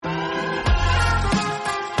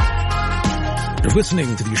You're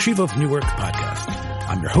listening to the Yeshiva of Newark podcast.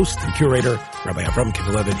 I'm your host and curator, Rabbi Avram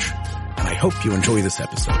Kivelevich, and I hope you enjoy this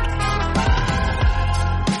episode.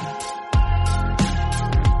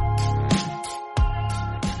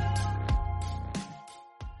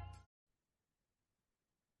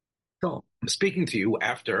 So, I'm speaking to you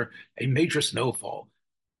after a major snowfall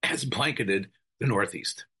has blanketed the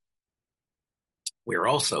Northeast. We're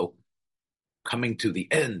also coming to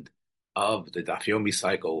the end of the Daf Yomi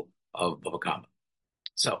cycle of Baba Kama.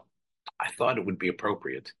 So I thought it would be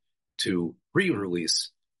appropriate to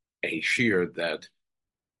re-release a shir that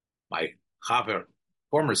my chaver,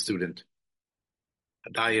 former student,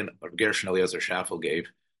 Dayan Gershon Eliezer Schaffel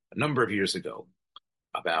gave a number of years ago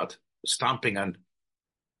about stomping on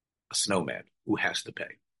a snowman who has to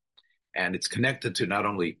pay. And it's connected to not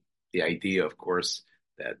only the idea, of course,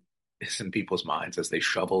 that is in people's minds as they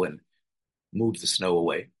shovel and move the snow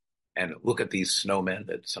away and look at these snowmen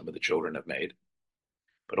that some of the children have made,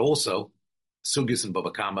 but also sugis and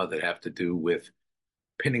Baba Kama that have to do with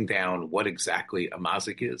pinning down what exactly a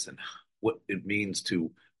mazik is and what it means to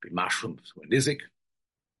be mashrum to a nizik.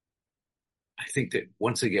 I think that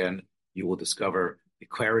once again, you will discover the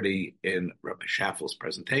clarity in Rabbi Schaffel's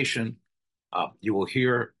presentation. You will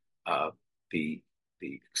hear the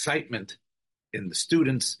excitement in the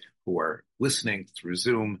students who are listening through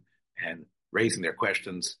Zoom and raising their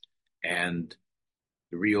questions, and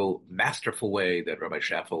the real masterful way that Rabbi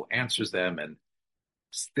Schaffel answers them and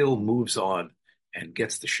still moves on and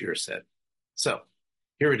gets the shir said. So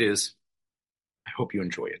here it is. I hope you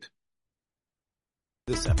enjoy it.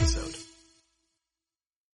 This episode.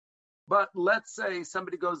 But let's say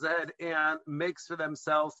somebody goes ahead and makes for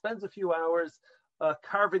themselves, spends a few hours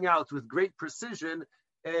carving out with great precision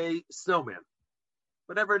a snowman.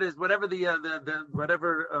 Whatever it is, whatever the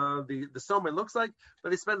snowman looks like, but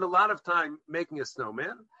they spend a lot of time making a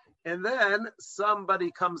snowman, and then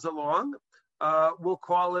somebody comes along. We'll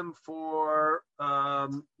call him for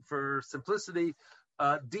simplicity,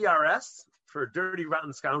 DRS, for dirty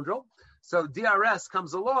rotten scoundrel. So DRS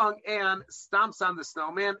comes along and stomps on the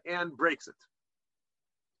snowman and breaks it.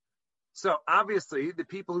 So obviously, the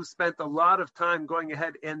people who spent a lot of time going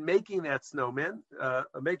ahead and making that snowman are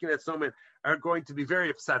going to be very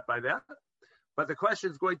upset by that. But the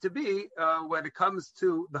question is going to be, when it comes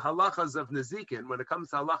to the halachas of nezikin, when it comes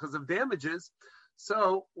to halachas of damages,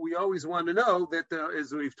 so we always want to know that,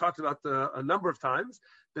 as we've talked about a number of times,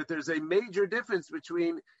 that there's a major difference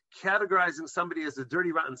between categorizing somebody as a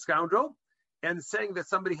dirty, rotten scoundrel and saying that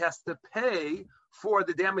somebody has to pay for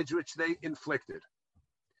the damage which they inflicted.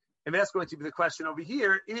 And that's going to be the question over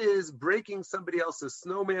here, is breaking somebody else's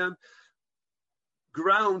snowman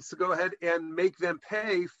grounds to go ahead and make them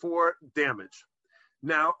pay for damage.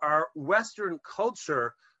 Now, our Western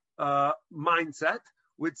culture mindset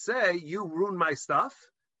would say, you ruined my stuff.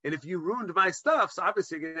 And if you ruined my stuff, so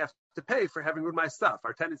obviously you're going to have to pay for having ruined my stuff.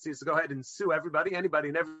 Our tendency is to go ahead and sue everybody and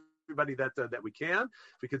everybody that we can.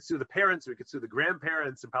 We could sue the parents, we could sue the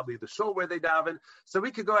grandparents, and probably the shul where they daven. So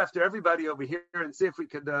we could go after everybody over here and see if we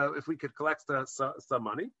could collect some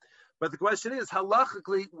money. But the question is,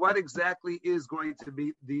 halachically, what exactly is going to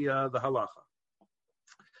be the halacha?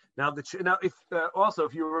 Now,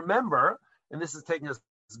 if you remember, and this is taking us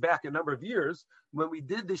back a number of years, when we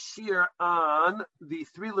did the shir on the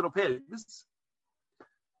three little pigs.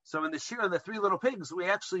 So in the shir on the three little pigs, we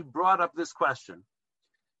actually brought up this question.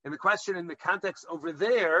 And the question in the context over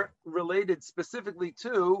there related specifically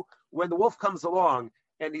to when the wolf comes along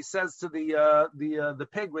and he says to the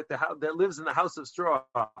pig that lives in the house of straw,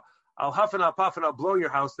 I'll huff and I'll puff and I'll blow your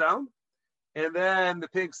house down. And then the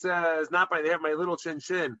pig says, not by the hair, my little chin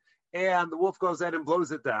chin. And the wolf goes ahead and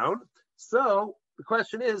blows it down. So the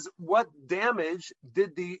question is, what damage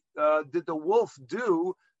did the wolf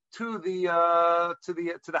do to the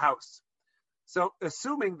house? So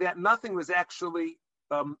assuming that nothing was actually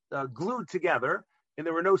glued together, and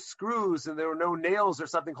there were no screws and there were no nails or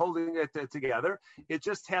something holding it together, it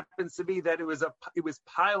just happens to be that it was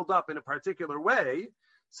piled up in a particular way.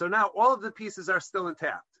 So now all of the pieces are still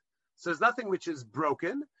intact. So there's nothing which is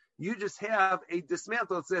broken. You just have a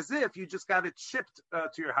dismantle. It's as if you just got it shipped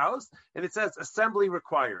to your house, and it says assembly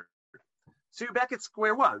required. So you're back at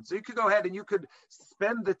square one. So you could go ahead and you could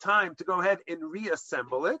spend the time to go ahead and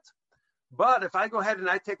reassemble it. But if I go ahead and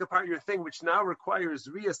I take apart your thing, which now requires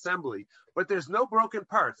reassembly, but there's no broken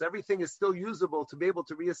parts, everything is still usable to be able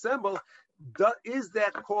to reassemble, is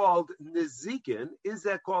that called nezikin? Is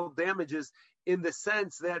that called damages in the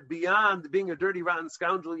sense that beyond being a dirty, rotten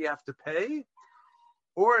scoundrel, you have to pay?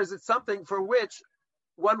 Or is it something for which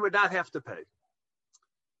one would not have to pay?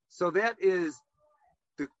 So that is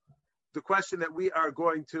the question that we are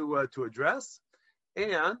going to address.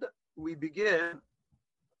 And we begin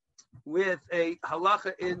with a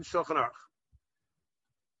halacha in Shulchan Aruch.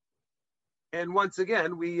 And once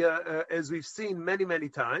again, we, as we've seen many, many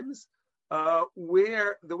times,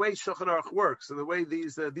 where the way Shulchan Aruch works and the way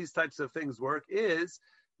these types of things work is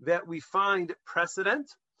that we find precedent,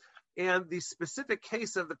 and the specific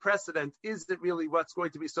case of the precedent isn't really what's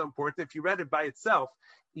going to be so important. If you read it by itself,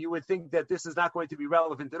 you would think that this is not going to be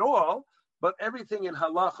relevant at all, but everything in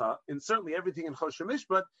halacha, and certainly everything in Choshen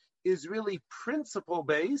Mishpat, is really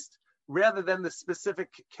principle-based rather than the specific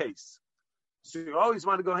case. So you always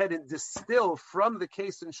want to go ahead and distill from the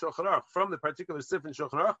case in Shulchan Aruch, from the particular sif in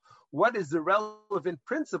Shulchan Aruch, what is the relevant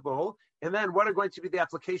principle, and then what are going to be the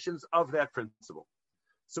applications of that principle.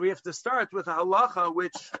 So we have to start with a halacha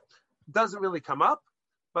which doesn't really come up,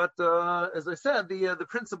 but as I said, the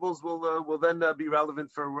principles will then be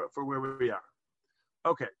relevant for where we are.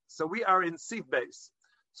 Okay, so we are in Sif Beis.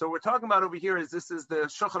 So we're talking about over here is the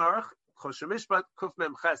Shulchan Aruch, Choshen Mishpat, Kuf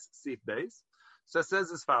Mem Ches, Sif Beis. So it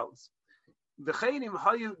says as follows.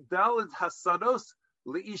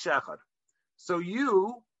 So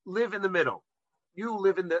you live in the middle. You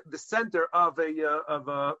live in the center of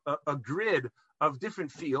a grid of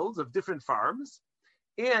different fields, of different farms,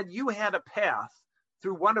 and you had a path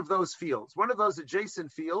through one of those fields, one of those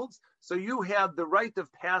adjacent fields. So you had the right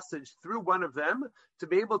of passage through one of them to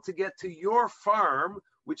be able to get to your farm,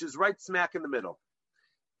 which is right smack in the middle.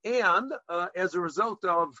 And as a result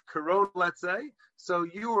of Corona, let's say, so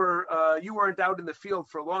you weren't out in the field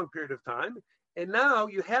for a long period of time, and now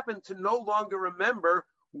you happen to no longer remember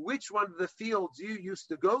which one of the fields you used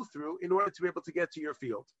to go through in order to be able to get to your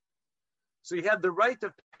field. So you had the right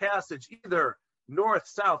of passage either north,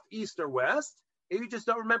 south, east, or west, and you just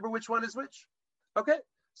don't remember which one is which. Okay,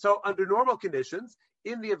 so under normal conditions,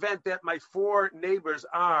 in the event that my four neighbors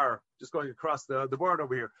are, just going across the board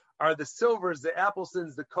over here, are the Silvers, the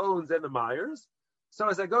Appelsons, the Cohns, and the Myers. So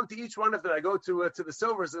as I go to each one of them, I go to the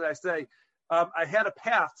Silvers and I say, I had a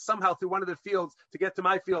path somehow through one of the fields to get to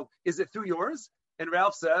my field. Is it through yours? And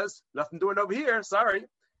Ralph says, nothing doing over here, sorry.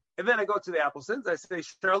 And then I go to the Appelsons. I say,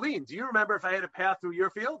 Charlene, do you remember if I had a path through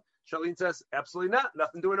your field? Charlene says, absolutely not,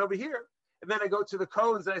 nothing doing over here. And then I go to the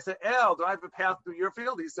Cohns and I say, Al, do I have a path through your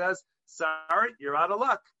field? He says, sorry, you're out of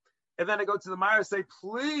luck. And then I go to the Myers and say,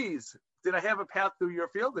 please, did I have a path through your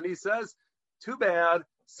field? And he says, too bad,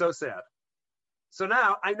 so sad. So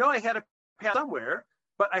now I know I had a path somewhere,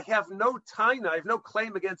 but I have no taina, I have no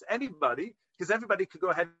claim against anybody because everybody could go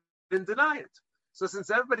ahead and deny it. So since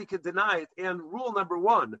everybody could deny it, and rule number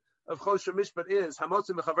one of Choshen Mishpat is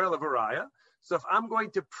Hamotzi Mechaver Levaraya. So if I'm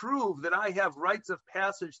going to prove that I have rights of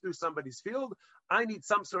passage through somebody's field, I need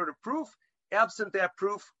some sort of proof. Absent that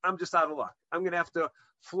proof, I'm just out of luck. I'm going to have to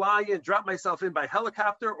fly in, drop myself in by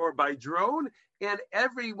helicopter or by drone, and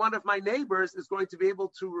every one of my neighbors is going to be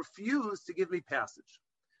able to refuse to give me passage.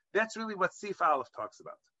 That's really what Sif Aleph talks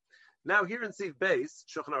about. Now here in Sif Beis,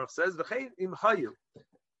 Shulchan Aruch says, V'chein im hayu,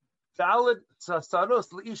 valid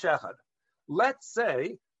tzasaros le'ish echad. Let's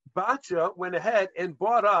say Batya went ahead and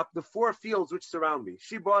bought up the four fields which surround me.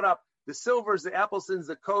 She bought up the Silvers, the Appelsons,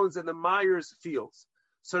 the Cohns, and the Myers fields.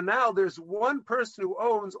 So now there's one person who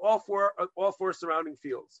owns all four surrounding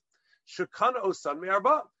fields. Shekana osan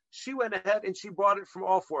me'arba. She went ahead and she bought it from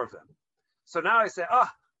all four of them. So now I say,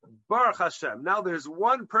 Baruch Hashem. Now there's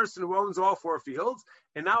one person who owns all four fields,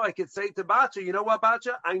 and now I could say to Batya, you know what,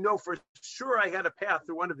 Batya? I know for sure I had a path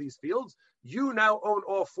through one of these fields. You now own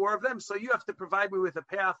all four of them, so you have to provide me with a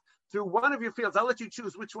path through one of your fields. I'll let you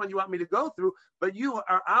choose which one you want me to go through, but you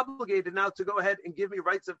are obligated now to go ahead and give me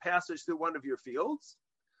rights of passage through one of your fields.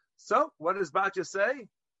 So what does Batya say?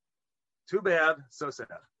 Too bad, so sad.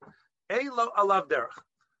 Eilo alav derech.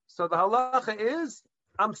 So the halacha is,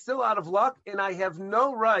 I'm still out of luck, and I have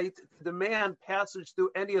no right to demand passage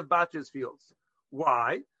through any of Batya's fields.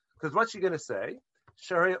 Why? Because what's she going to say?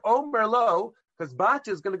 Sharei omer lo, because Batya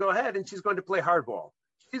is going to go ahead and she's going to play hardball.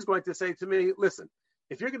 She's going to say to me, listen,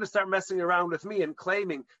 if you're going to start messing around with me and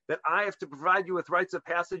claiming that I have to provide you with rights of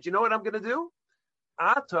passage, you know what I'm going to do?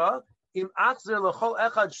 Ata im achzer lechol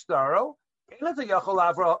echad shtaro, elata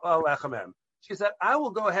yachol avro alechamem. She said, I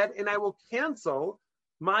will go ahead and I will cancel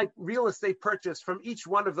my real estate purchase from each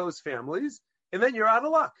one of those families, and then you're out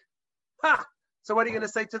of luck. Ha! So what are you going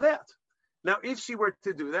to say to that? Now, if she were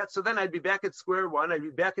to do that, so then I'd be back at square one, I'd be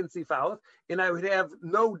back in Sif Aleph, and I would have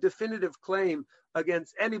no definitive claim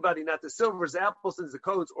against anybody, not the Silvers, the Appelsons, the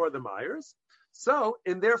Cohns, or the Myers. So,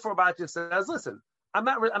 and therefore, Batya says, listen, I'm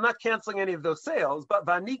not canceling any of those sales, but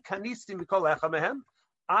Vani Kanisi Mikol Echamehem,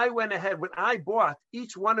 I went ahead, when I bought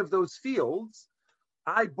each one of those fields,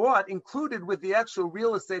 I bought, included with the actual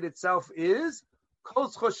real estate itself, is Kol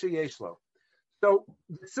Zchus Sheyesh Lo. So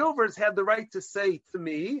the Silvers had the right to say to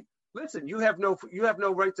me, listen, you have no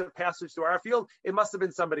right to passage to our field. It must have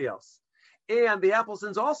been somebody else. And the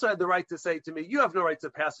Applesons also had the right to say to me, you have no right to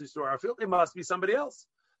passage to our field. It must be somebody else.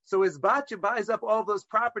 So as Batya buys up all those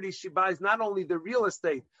properties, she buys not only the real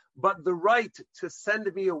estate, but the right to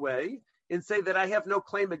send me away and say that I have no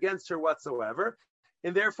claim against her whatsoever.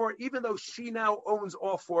 And therefore, even though she now owns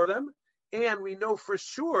all four of them, and we know for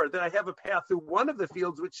sure that I have a path through one of the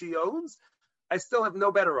fields which she owns, I still have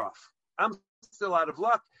no better off. I'm still out of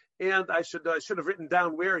luck, and I should have written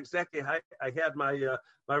down where exactly I had my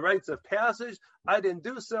rights of passage. I didn't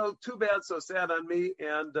do so. Too bad, so sad on me,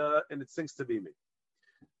 and it stinks to be me.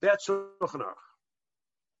 That's Shulchan Aruch.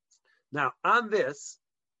 Now, on this,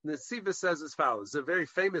 Nesivus says as follows. It's a very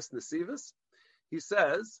famous Nesivus. He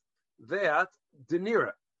says that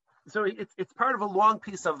Denira. So it's part of a long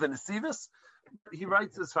piece of the Nesivus. He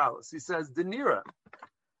writes as follows. He says, Denira.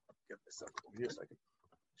 Get this up here so I can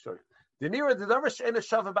show you. Denira dedavar she'ena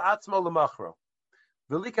shava ba'atzmo lemachro.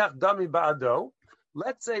 V'likach dami ba'ado.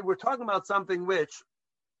 Let's say we're talking about something which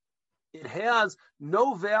it has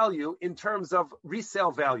no value in terms of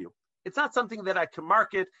resale value. It's not something that I can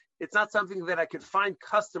market. It's not something that I could find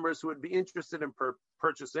customers who would be interested in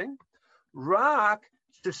purchasing. Rak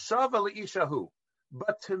sheshava le'ishahu.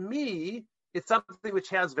 But to me, it's something which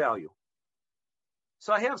has value.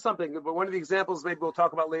 So I have something, but one of the examples maybe we'll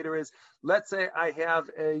talk about later is, let's say I have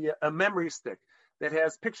a memory stick that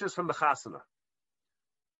has pictures from the chasana.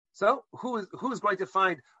 So who is going to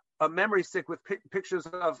find a memory stick with pictures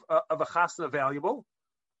of a chasana valuable?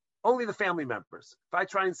 Only the family members. If I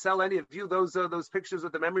try and sell any of you those pictures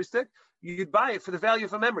with the memory stick, you'd buy it for the value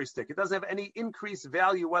of a memory stick. It doesn't have any increased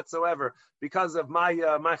value whatsoever because of my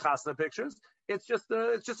chasana pictures. It's just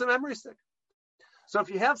a memory stick. So if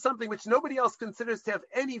you have something which nobody else considers to have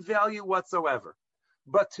any value whatsoever,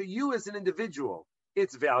 but to you as an individual,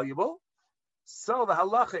 it's valuable, so the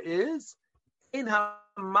halacha is in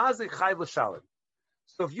hamazik chayv l'shalim.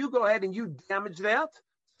 So if you go ahead and you damage that,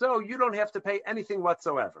 so you don't have to pay anything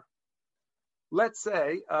whatsoever. Let's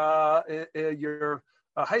say your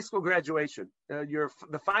high school graduation,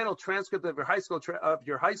 the final transcript of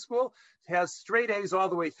your high school has straight A's all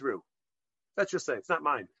the way through. Let's just say it's not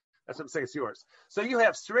mine. That's what I'm saying. It's yours. So you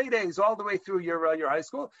have straight A's all the way through your high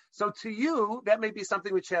school. So to you, that may be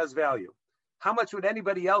something which has value. How much would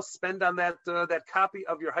anybody else spend on that copy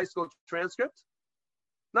of your high school transcript?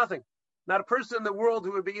 Nothing. Not a person in the world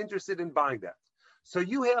who would be interested in buying that. So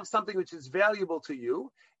you have something which is valuable to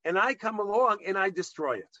you, and I come along and I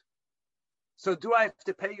destroy it. So do I have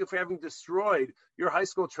to pay you for having destroyed your high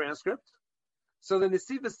school transcript? So the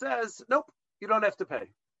Nesiva says, nope, you don't have to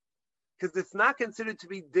pay. Because it's not considered to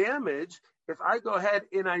be damage if I go ahead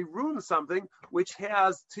and I ruin something which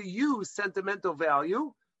has, to you, sentimental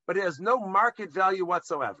value, but it has no market value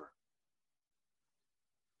whatsoever.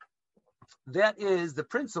 That is the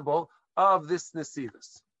principle of this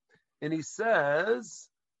Nesivus. And he says,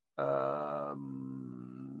 okay,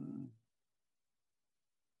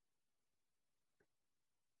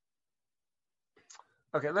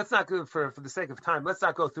 let's not go, for the sake of time, let's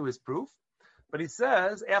not go through his proof. But he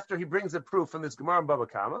says, after he brings a proof from this Gemara in Baba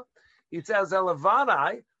Kama, he says,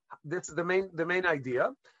 Elavadai, this is the main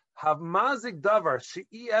idea, Hav mazik davar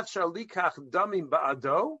she'ef shalikach damim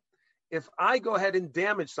ba'ado, if I go ahead and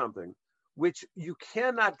damage something, which you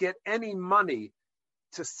cannot get any money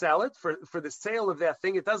to sell it, for the sale of that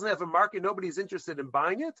thing, it doesn't have a market, nobody's interested in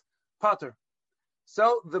buying it, pater.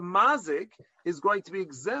 So the mazik is going to be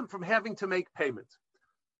exempt from having to make payment.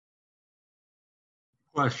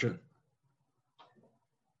 Question.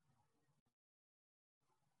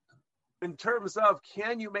 In terms of,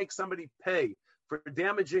 can you make somebody pay for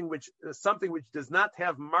damaging something which does not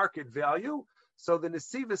have market value? So the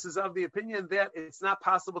Nesivus is of the opinion that it's not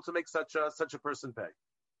possible to make such a person pay.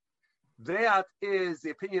 That is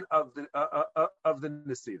the opinion of the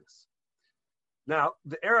Nesivus. Now,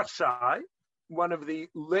 the Erech Shai, one of the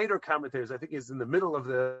later commentators, I think is in the middle of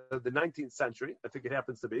the 19th century, I think it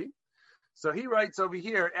happens to be. So he writes over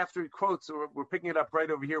here, after he quotes, we're picking it up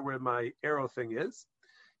right over here where my arrow thing is.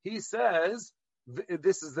 He says,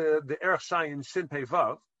 this is the Erech Shai in Shin Pei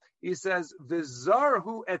Vav. He says,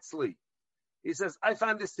 V'zarhu etzli. He says, I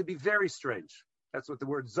found this to be very strange. That's what the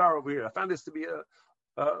word zar over here. I found this to be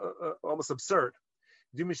almost absurd.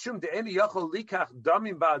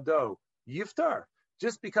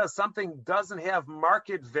 Just because something doesn't have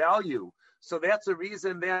market value, so that's a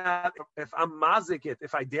reason that if I'm mazik it,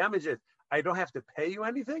 if I damage it, I don't have to pay you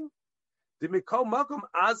anything.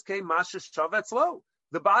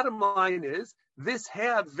 The bottom line is, this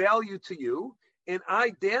had value to you, and I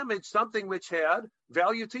damaged something which had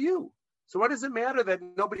value to you. So what does it matter that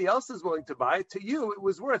nobody else is willing to buy it? To you, it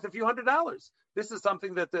was worth a few $100s. This is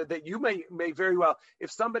something that you may very well, if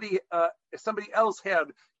somebody else had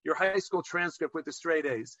your high school transcript with the straight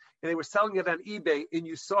A's and they were selling it on eBay and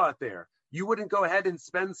you saw it there, you wouldn't go ahead and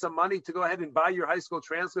spend some money to go ahead and buy your high school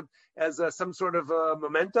transcript as some sort of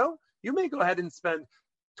memento. You may go ahead and spend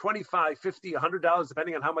 $25, $50, $100,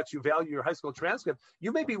 depending on how much you value your high school transcript.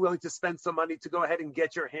 You may be willing to spend some money to go ahead and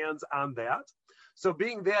get your hands on that. So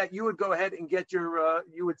being that, you would go ahead and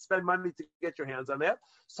you would spend money to get your hands on that.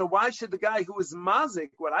 So why should the guy who is mazik,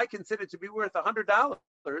 what I consider to be worth $100,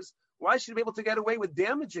 why should he be able to get away with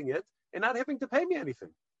damaging it and not having to pay me anything?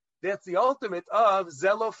 That's the ultimate of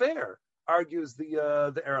zelo fair, argues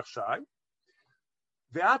the Erech Shai.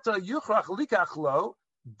 Ve'ata yuchrach likach lo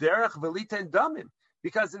derech veliten damin.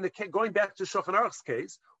 Because going back to Shulchan Aruch's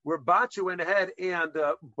case, where Bacha went ahead and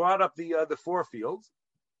bought up the 4 fields.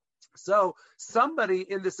 So somebody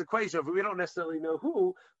in this equation, we don't necessarily know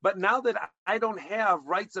who, but now that I don't have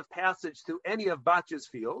rights of passage to any of Bacha's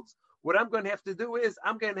fields, what I'm going to have to do is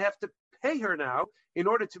I'm going to have to pay her now in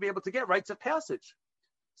order to be able to get rights of passage.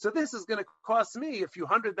 So this is going to cost me a few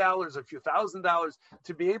 $100, a few $1,000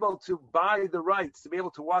 to be able to buy the rights, to be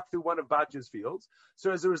able to walk through one of Bacha's fields.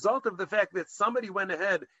 So as a result of the fact that somebody went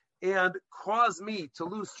ahead and caused me to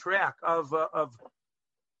lose track of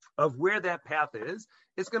where that path is,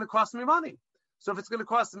 it's going to cost me money. So if it's going to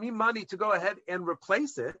cost me money to go ahead and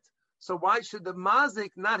replace it, so why should the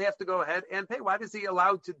mazik not have to go ahead and pay? Why is he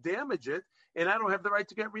allowed to damage it and I don't have the right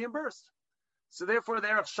to get reimbursed? So therefore, the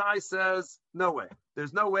Erech Shai says, no way.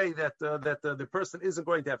 There's no way that the person isn't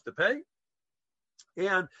going to have to pay.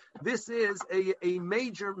 And this is a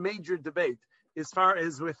major, major debate as far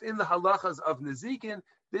as within the halachas of Nezikin.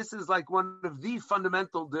 This is like one of the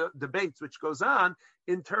fundamental debates which goes on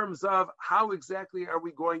in terms of how exactly are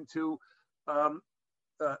we going to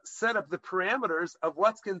set up the parameters of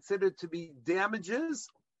what's considered to be damages,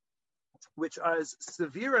 which is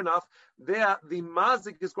severe enough that the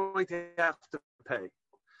mazik is going to have to pay.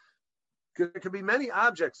 There could be many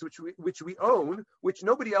objects which we own, which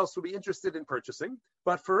nobody else will be interested in purchasing,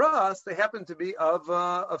 but for us, they happen to be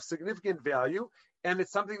of significant value, and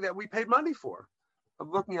it's something that we paid money for.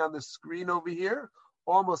 I'm looking on the screen over here.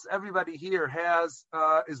 Almost everybody here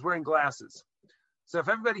is wearing glasses. So if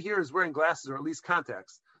everybody here is wearing glasses, or at least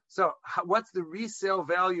contacts, so what's the resale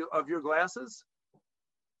value of your glasses?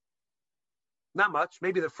 Not much.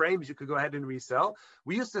 Maybe the frames you could go ahead and resell.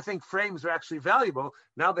 We used to think frames were actually valuable.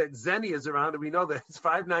 Now that Zenny is around, we know that it's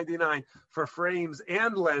 $5.99 for frames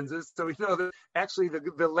and lenses. So we know that actually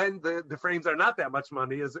the frames are not that much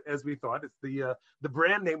money as we thought. It's the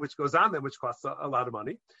brand name which goes on them, which costs a lot of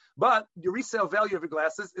money. But your resale value of your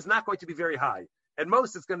glasses is not going to be very high. At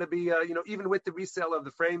most, it's going to be, even with the resale of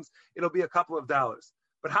the frames, it'll be a couple of dollars.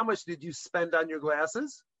 But how much did you spend on your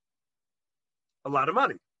glasses? A lot of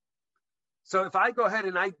money. So if I go ahead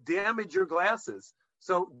and I damage your glasses,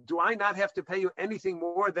 so do I not have to pay you anything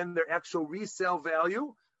more than their actual resale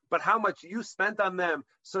value, but how much you spent on them,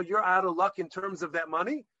 so you're out of luck in terms of that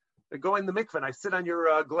money? I go in the mikveh and I sit on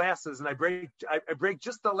your glasses and I break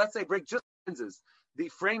just the lenses. The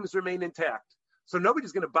frames remain intact. So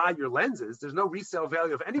nobody's going to buy your lenses. There's no resale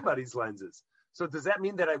value of anybody's lenses. So does that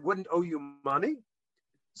mean that I wouldn't owe you money?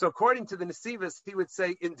 So according to the Nesivos, he would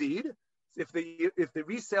say, indeed, if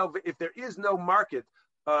there is no market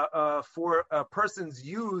for a person's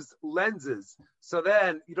used lenses, so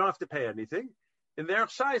then you don't have to pay anything. And the Erech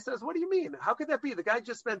Shai says, what do you mean? How could that be? The guy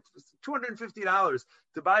just spent $250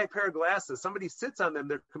 to buy a pair of glasses. Somebody sits on them.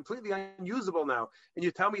 They're completely unusable now. And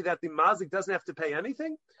you tell me that the mazik doesn't have to pay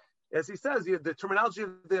anything? As he says, the terminology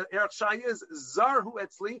of the Erech Shai is Zarhu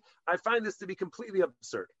Etzli. I find this to be completely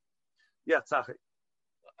absurd. Yeah, Tzachi.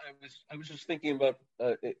 I was just thinking about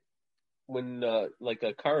when like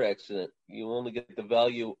a car accident, you only get the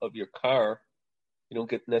value of your car. You don't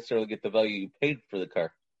necessarily get the value you paid for the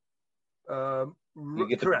car. You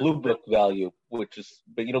get the blue book value, but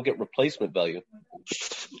you don't get replacement value.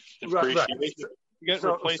 Right. You get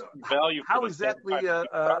replacement value. How exactly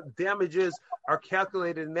damages are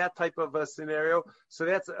calculated in that type of a scenario? So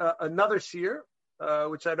that's another shear,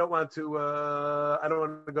 which I don't want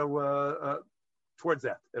to go towards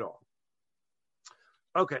that at all.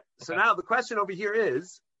 Okay, so now the question over here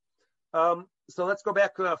is, so let's go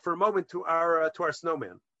back for a moment to our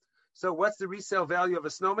snowman. So what's the resale value of a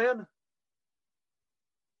snowman?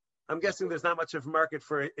 I'm guessing there's not much of a market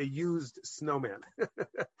for a used snowman.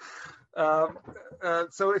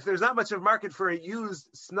 So if there's not much of a market for a used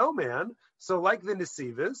snowman, so like the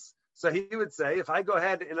Nesivos, so he would say, if I go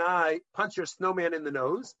ahead and I punch your snowman in the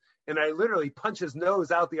nose, and I literally punch his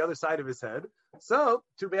nose out the other side of his head, So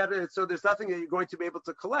too bad. So there's nothing that you're going to be able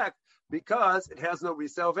to collect because it has no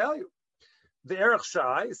resale value. The Erech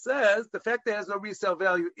Shai says the fact that it has no resale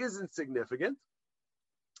value isn't significant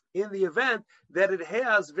in the event that it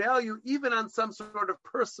has value even on some sort of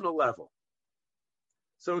personal level.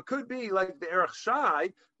 So it could be like the Erech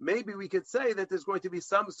Shai, maybe we could say that there's going to be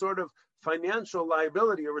some sort of financial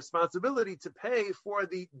liability or responsibility to pay for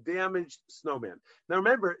the damaged snowman. Now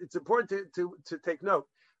remember, it's important to take note.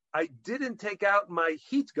 I didn't take out my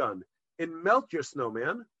heat gun and melt your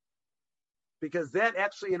snowman because that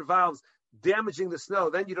actually involves damaging the snow.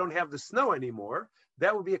 Then you don't have the snow anymore.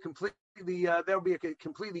 That would be a completely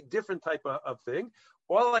different type of thing.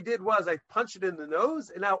 All I did was I punched it in the nose,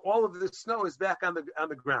 and now all of the snow is back on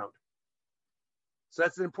the ground. So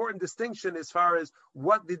that's an important distinction as far as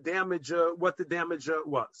what the damage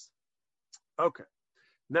was. Okay.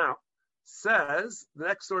 Now says the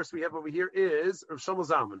next source we have over here is Rav Shlomo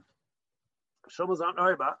Zalman. Shlomo Zalman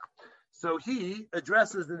Auerbach. So he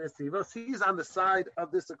addresses the Nesivos. He's on the side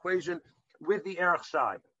of this equation with the Erech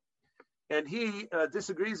Shai. And he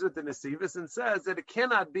disagrees with the Nesivos and says that it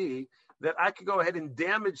cannot be that I could go ahead and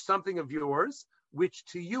damage something of yours, which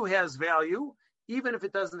to you has value, even if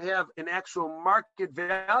it doesn't have an actual market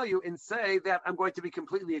value, and say that I'm going to be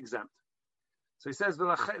completely exempt. So he says, so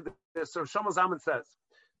Shlomo Zalman says,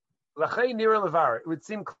 it would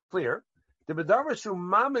seem clear,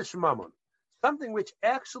 something which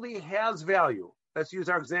actually has value. Let's use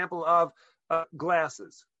our example of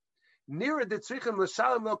glasses. So he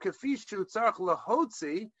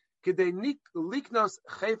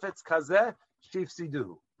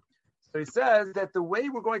says that the way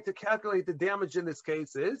we're going to calculate the damage in this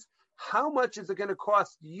case is how much is it going to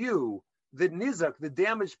cost you, the nizak, the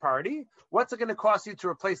damaged party? What's it going to cost you to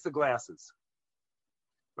replace the glasses?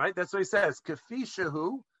 Right? That's what he says.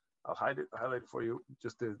 Kafishahu. I'll highlight it for you.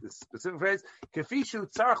 Just the specific phrase. Kafishu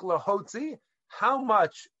tzarch lahotzi. How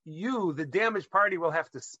much you, the damaged party, will have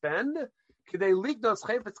to spend in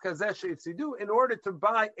order to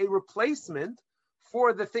buy a replacement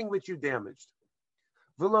for the thing which you damaged.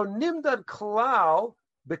 And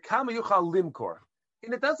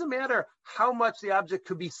it doesn't matter how much the object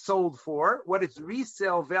could be sold for, what its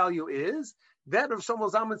resale value is. That, Rav Shlomo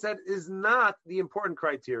Zalman said, is not the important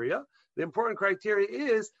criteria. The important criteria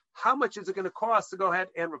is how much is it going to cost to go ahead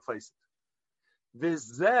and replace it.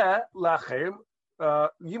 How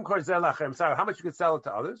much you could sell it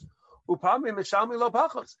to others.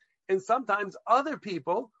 And sometimes other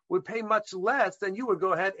people would pay much less than you would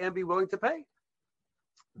go ahead and be willing to pay.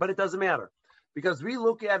 But it doesn't matter because we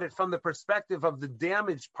look at it from the perspective of the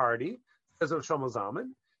damaged party, says Rav Shlomo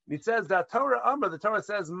Zalman. It says that the Torah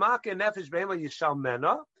says, Maka nefesh behema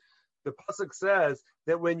yishalmena. The pasuk says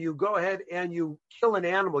that when you go ahead and you kill an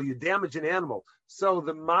animal, you damage an animal, so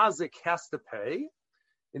the mazik has to pay.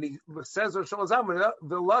 And he says, the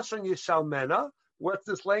lashon yishalmena. What's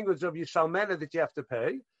this language of yishalmena that you have to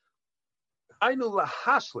pay? Ainu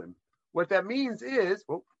lahashlim. What that means is,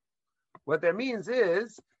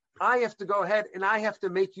 I have to go ahead and I have to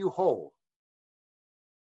make you whole.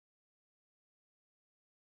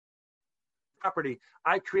 Property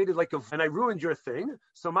I created and I ruined your thing.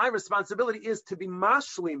 So my responsibility is to be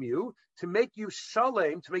mashlim you, to make you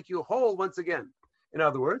shalem, to make you whole once again. In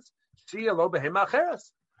other words,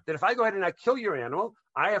 that if I go ahead and I kill your animal,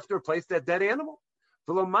 I have to replace that dead animal.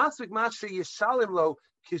 And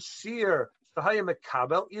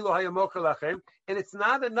it's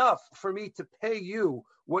not enough for me to pay you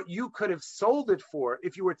what you could have sold it for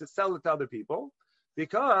if you were to sell it to other people,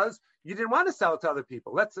 because you didn't want to sell it to other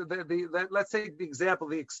people. Let's take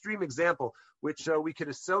the extreme example, which we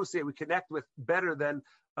connect with better than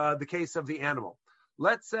the case of the animal.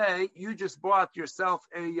 Let's say you just bought yourself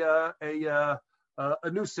a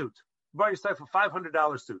new suit. You bought yourself a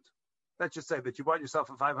 $500 suit. Let's just say that you bought yourself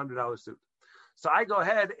a $500 suit. So I go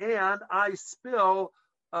ahead and I spill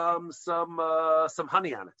some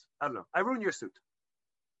honey on it. I don't know. I ruin your suit.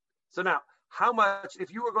 So now, how much,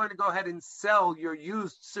 if you were going to go ahead and sell your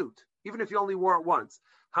used suit, even if you only wore it once,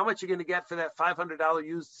 how much are you going to get for that $500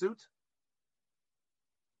 used suit?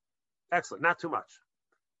 Excellent. Not too much,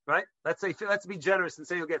 right? Let's be generous and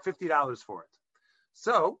say you'll get $50 for it.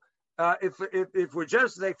 So if we're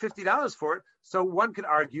generous to say $50 for it, so one could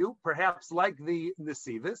argue, perhaps like the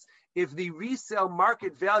Nesivos, if the resale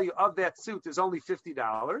market value of that suit is only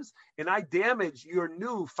 $50 and I damage your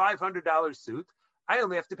new $500 suit, I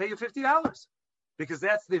only have to pay you $50 because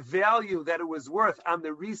that's the value that it was worth on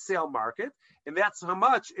the resale market, and that's how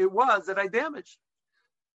much it was that I damaged.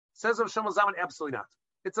 Says Rav Shlomo Zalman, absolutely not.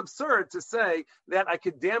 It's absurd to say that I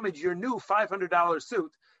could damage your new $500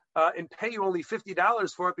 suit and pay you only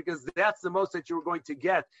 $50 for it because that's the most that you were going to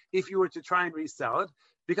get if you were to try and resell it.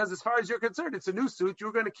 Because as far as you're concerned, it's a new suit.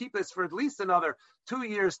 You're going to keep this for at least another 2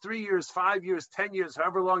 years, 3 years, 5 years, 10 years,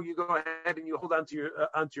 however long you go ahead and you hold onto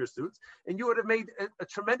your suits, and you would have made a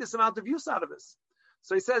tremendous amount of use out of this.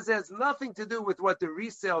 So he says it has nothing to do with what the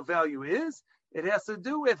resale value is. It has to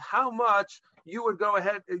do with how much you would go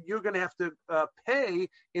ahead, you're going to have to pay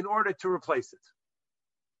in order to replace it.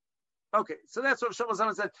 Okay, so that's what Shlomo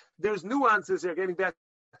Zalman said. There's nuances here, getting back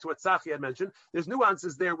to what Sachi had mentioned. There's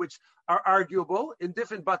nuances there which are arguable. In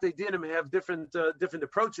different Batei Dinim have different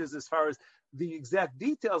approaches as far as the exact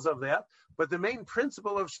details of that. But the main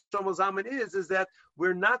principle of Shlomo Zalman is that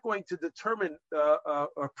we're not going to determine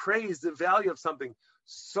or praise the value of something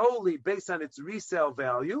solely based on its resale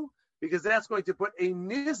value, because that's going to put a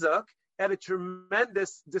nizak at a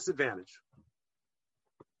tremendous disadvantage.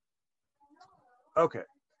 Okay,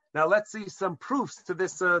 now let's see some proofs to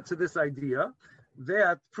this idea.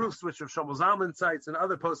 That proofs which Shlomo Zalman cites and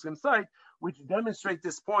other poskim cite, which demonstrate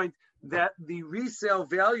this point that the resale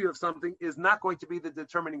value of something is not going to be the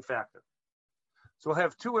determining factor. So we'll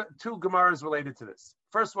have two Gemaras related to this.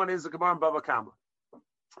 First one is the Gemara in Baba Kama.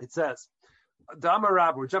 It says, Dama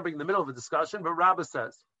Rabba, we're jumping in the middle of a discussion, but Rabba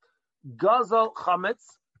says, Gazal Chametz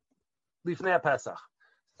Lifnei Pesach.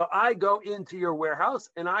 So I go into your warehouse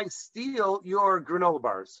and I steal your granola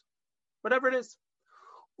bars, whatever it is.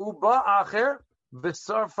 Uba Acher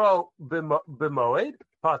V'Sarfo B'Moed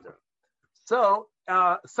Pater. So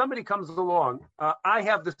somebody comes along. I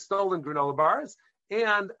have the stolen granola bars,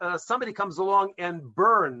 and somebody comes along and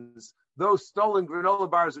burns those stolen granola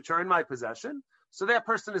bars which are in my possession. So that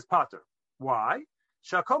person is Pater. Why?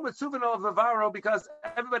 Because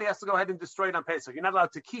everybody has to go ahead and destroy it on Pesach. You're not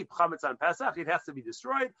allowed to keep chametz on Pesach. It has to be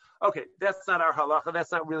destroyed. Okay, that's not our halacha.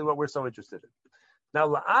 That's not really what we're so interested in. Now,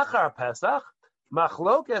 la'achar Pesach,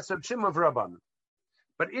 machlokes Reb Shimon v'Rabbanan.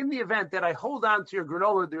 But in the event that I hold on to your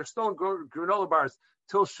stolen granola bars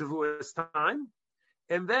till Shavuos time,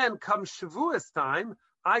 and then come Shavuos time,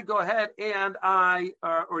 I go ahead and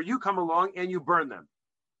or you come along and you burn them.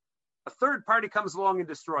 A third party comes along and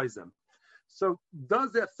destroys them. So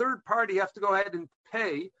does that third party have to go ahead and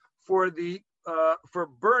pay for for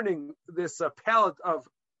burning this pallet of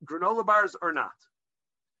granola bars or not?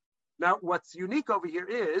 Now, what's unique over here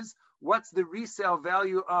is, what's the resale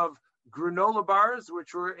value of granola bars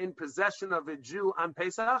which were in possession of a Jew on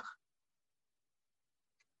Pesach?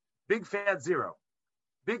 Big fat zero.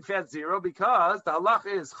 Big fat zero, because the halach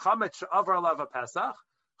is chametz she'avar alav Pesach.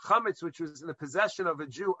 Chametz, which was in the possession of a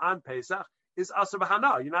Jew on Pesach, is asur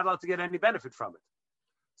b'hana. You're not allowed to get any benefit from it.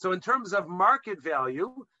 So in terms of market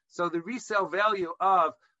value, so the resale value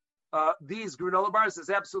of these granola bars is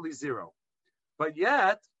absolutely zero. But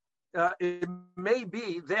yet, it may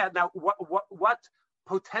be that, now what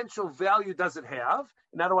potential value does it have?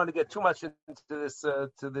 And I don't want to get too much into this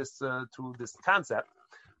to this concept,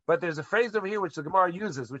 but there's a phrase over here which the Gemara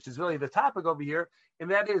uses, which is really the topic over here,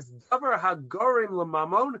 and that is davar hagorim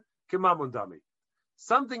lemamon kemamon dami.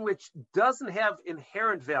 Something which doesn't have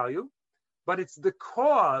inherent value, but it's the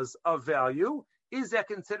cause of value. Is that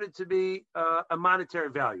considered to be a monetary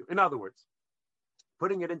value? In other words,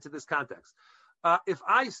 putting it into this context, if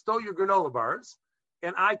I stole your granola bars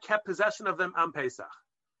and I kept possession of them on Pesach,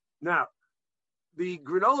 now the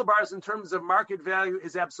granola bars in terms of market value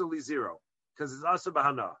is absolutely zero because it's asur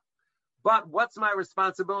b'hana. But what's my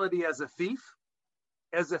responsibility as a thief?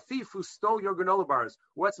 As a thief who stole your granola bars,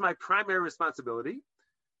 what's my primary responsibility?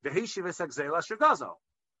 I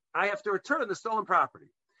have to return the stolen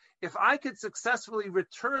property. If I could successfully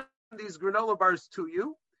return these granola bars to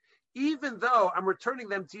you, even though I'm returning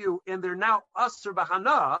them to you and they're now asur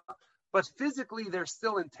b'hana, but physically they're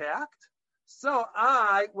still intact, so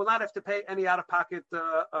I will not have to pay any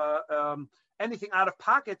anything out of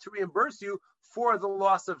pocket to reimburse you for the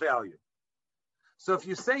loss of value. So if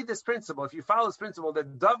you say this principle, if you follow this principle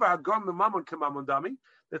that davar hagorim lemamon kemamon dami,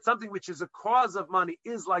 that something which is a cause of money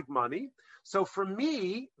is like money. So for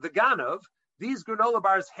me, the ganav, these granola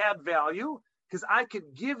bars had value because I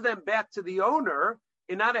could give them back to the owner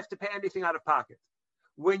and not have to pay anything out of pocket.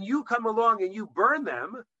 When you come along and you burn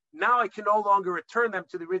them, now I can no longer return them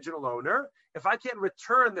to the original owner. If I can't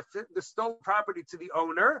return the stolen property to the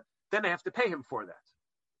owner, then I have to pay him for that.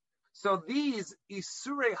 So these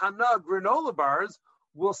Isurei Hana granola bars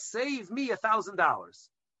will save me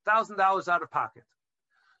 $1,000 out of pocket.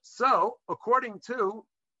 So according to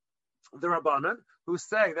the Rabbanan, who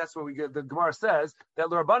say, that's what the Gemara says, that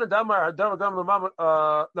the Rabbanan Damar,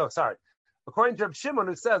 according to Reb Shimon,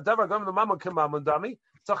 who says, Davar Gam L'Mamon K'Mamon Dami,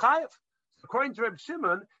 so Chayev. According to Reb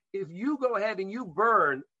Shimon, if you go ahead and you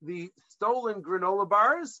burn the stolen granola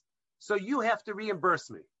bars, so you have to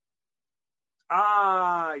reimburse me.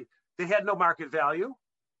 They had no market value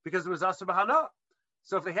because it was Asur B'Hana.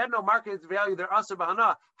 So if they had no market value, they're Asur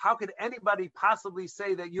B'Hana. How could anybody possibly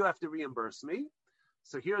say that you have to reimburse me?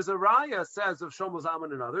 So here's a raya, says of Shlomo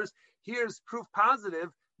Zalman and others. Here's proof positive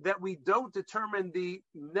that we don't determine the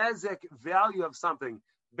nezek value of something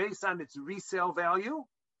based on its resale value,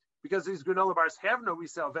 because these granola bars have no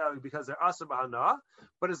resale value because they're Asur B'Hana.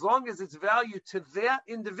 But as long as it's value to that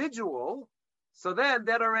individual, so then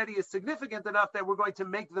that already is significant enough that we're going to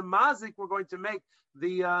make the mazik, we're going to make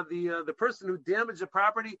the person who damaged the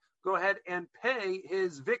property go ahead and pay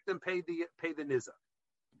his victim, pay the nizak.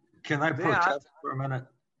 Can I protest for a minute?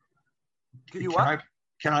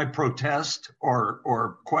 Can I protest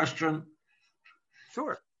or question?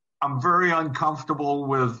 Sure. I'm very uncomfortable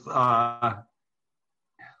with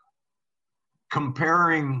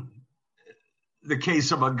comparing the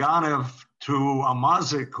case of a Ganav to a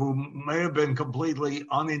mazik who may have been completely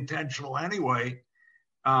unintentional anyway.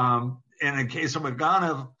 In the case of a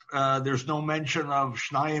Ganav, there's no mention of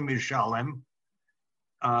Shnayim Yishalem.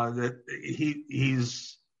 That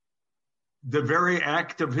he's the very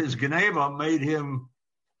act of his Geneva made him,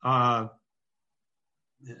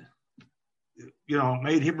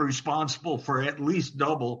 made him responsible for at least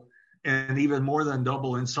double and even more than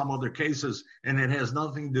double in some other cases. And it has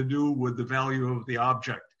nothing to do with the value of the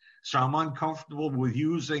object. So I'm uncomfortable with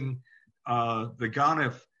using the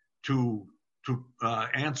Ganef to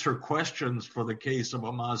answer questions for the case of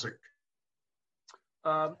a mazik.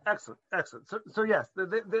 Excellent. So yes,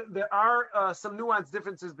 there are some nuanced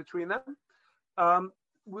differences between them.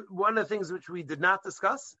 One of the things which we did not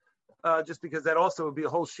discuss, just because that also would be a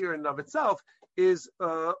whole shir in and of itself, is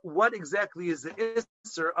what exactly is the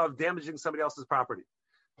isser of damaging somebody else's property.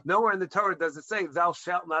 Nowhere in the Torah does it say, thou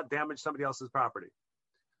shalt not damage somebody else's property.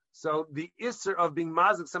 So the isser of being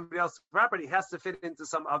mazik somebody else's property has to fit into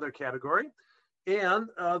some other category. And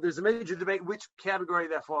there's a major debate which category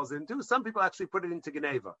that falls into. Some people actually put it into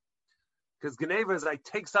Geneva. Because Geneva is I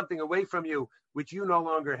take something away from you which you no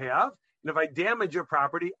longer have. And if I damage your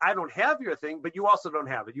property, I don't have your thing, but you also don't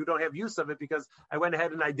have it. You don't have use of it because I went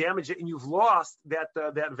ahead and I damaged it and you've lost that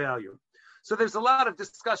value. So there's a lot of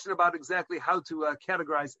discussion about exactly how to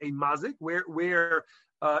categorize a mazik, where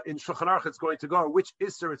in Shulchan Aruch it's going to go, or which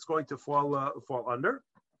isser it's going to fall under.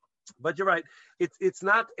 But you're right, it's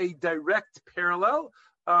not a direct parallel.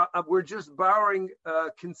 We're just borrowing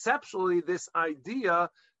conceptually this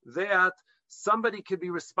idea that somebody could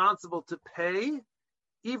be responsible to pay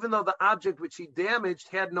even though the object which he damaged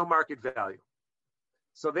had no market value.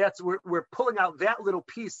 So that's we're pulling out that little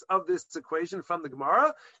piece of this equation from the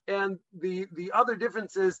Gemara, and the other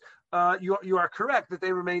difference is you are correct that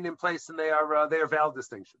they remain in place and they are valid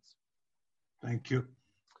distinctions. Thank you.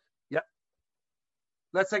 Yep.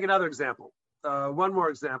 Let's take another example. One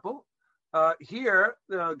more example. Here,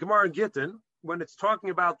 Gemara and Gittin, when it's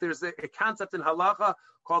talking about there's a concept in halacha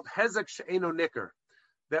called hezek she'eno nicker,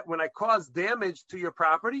 that when I cause damage to your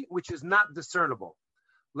property, which is not discernible.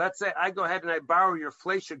 Let's say I go ahead and I borrow your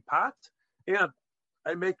fleshig pot and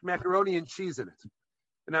I make macaroni and cheese in it.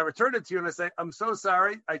 And I return it to you and I say, I'm so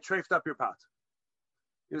sorry, I trafed up your pot.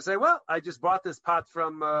 You say, well, I just bought this pot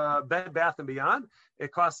from Bed Bath & Beyond.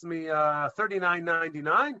 It cost me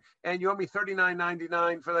 $39.99, and you owe me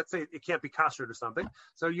 $39.99 for, let's say, it can't be kashrut or something.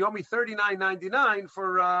 So you owe me $39.99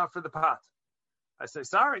 for the pot. I say,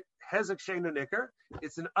 sorry, hezek she'eno nicker.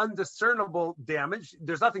 It's an undiscernible damage.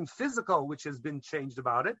 There's nothing physical which has been changed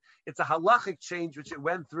about it. It's a halachic change which it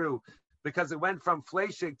went through because it went from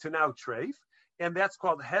fleshig to now treif, and that's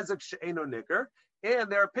called hezek she'eno nicker.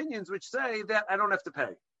 And there are opinions which say that I don't have to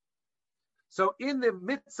pay. So in the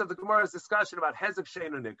midst of the Gemara's discussion about hezek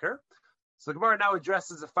she'eno nicker, so the Gemara now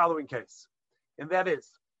addresses the following case, and that is,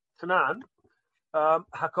 Tanan,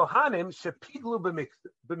 hakohanim shepiglu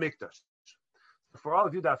b'mikdash. For all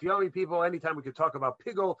of you Daf Yomi people, anytime we could talk about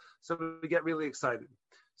pigul, so we get really excited.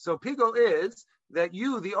 So pigul is that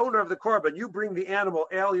you, the owner of the korban, you bring the animal.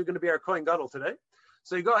 Al, you're going to be our Kohen Gadol today.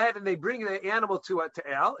 So you go ahead and they bring the animal to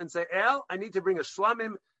Al and say, Al, I need to bring a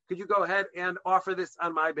shlamim. Could you go ahead and offer this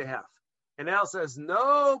on my behalf? And Al says,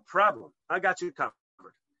 no problem. I got you covered.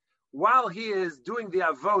 While he is doing the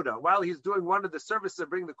avoda, while he's doing one of the services of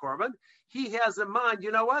bringing the korban, he has in mind,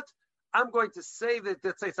 you know what? I'm going to save it.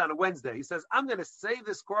 Let's say it's on a Wednesday. He says, I'm going to save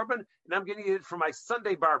this korban and I'm going to eat it for my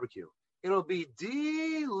Sunday barbecue. It'll be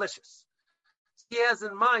delicious. He has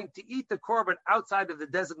in mind to eat the korban outside of the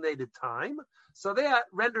designated time. So that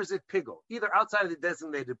renders it pigul, either outside of the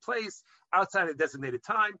designated place, outside of the designated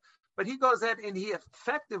time. But he goes ahead and he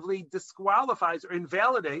effectively disqualifies or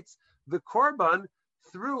invalidates the korban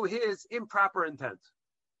through his improper intent.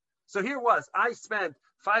 So here was, I spent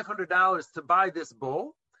 $500 to buy this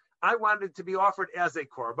bull. I wanted to be offered as a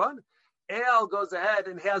korban. El goes ahead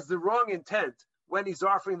and has the wrong intent when he's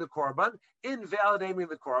offering the korban, invalidating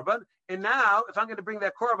the korban. And now, if I'm going to bring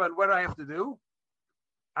that korban, what do I have to do?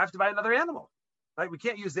 I have to buy another animal. Right? We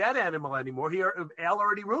can't use that animal anymore. El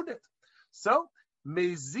already ruined it. So,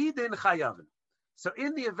 mezidin chayavin. So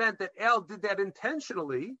in the event that El did that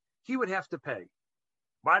intentionally, he would have to pay.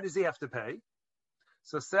 Why does he have to pay?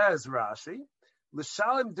 So says Rashi,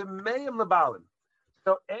 l'shalim demeim lebalim.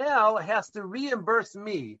 So El has to reimburse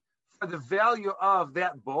me for the value of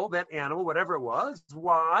that bull, that animal, whatever it was.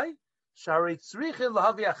 Why?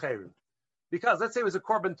 Because let's say it was a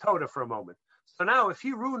korban toda for a moment. So now if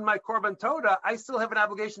he ruined my korban toda, I still have an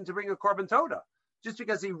obligation to bring a korban toda. Just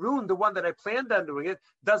because he ruined the one that I planned on doing it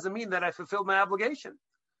doesn't mean that I fulfilled my obligation.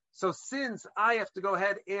 So since I have to go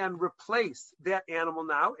ahead and replace that animal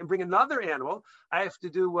now and bring another animal, I have to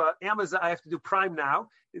do Amazon. I have to do Prime now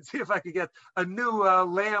and see if I could get a new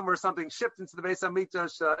lamb or something shipped into the Beis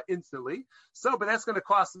Hamikdash instantly. So, but that's going to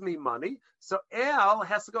cost me money. So El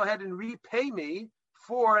has to go ahead and repay me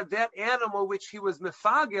for that animal which he was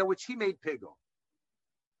mefagel, which he made pigel.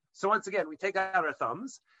 So once again, we take out our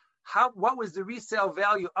thumbs. What was the resale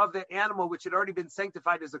value of that animal which had already been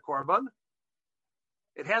sanctified as a korban?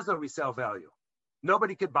 It has no resale value.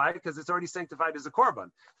 Nobody could buy it because it's already sanctified as a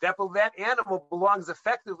korban. That animal belongs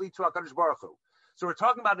effectively to HaKadosh Baruch Hu. So we're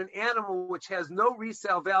talking about an animal which has no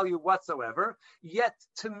resale value whatsoever. Yet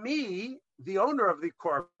to me, the owner of the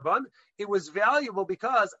korban, it was valuable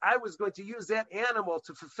because I was going to use that animal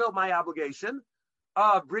to fulfill my obligation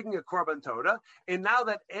of bringing a korban toda. And now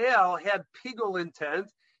that El had pigul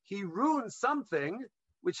intent, he ruined something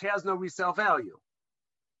which has no resale value.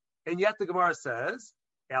 And yet the Gemara says,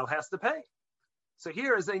 El has to pay. So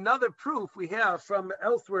here is another proof we have from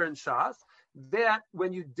elsewhere in Shas that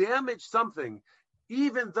when you damage something,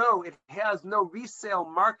 even though it has no resale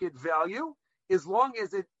market value, as long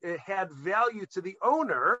as it had value to the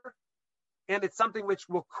owner, and it's something which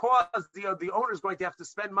will cause the owner is going to have to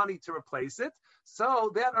spend money to replace it,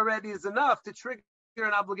 so that already is enough to trigger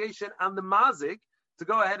an obligation on the mazik to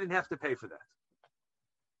go ahead and have to pay for that.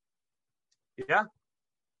 Yeah?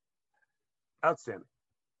 Outstanding.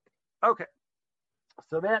 Okay.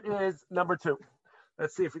 So that is number 2.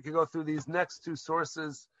 Let's see if we can go through these next 2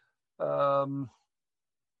 sources.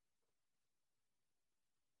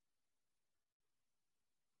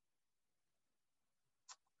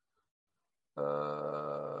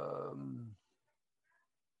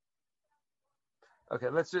 Okay,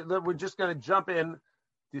 we're just going to jump in.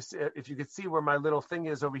 If you could see where my little thing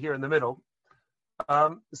is over here in the middle.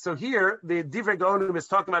 So here, the Divrei Gaonim is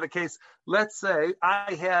talking about a case. Let's say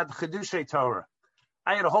I had Chedushay Torah.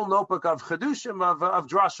 I had a whole notebook of Chedushim of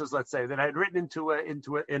drashas, let's say, that I had written into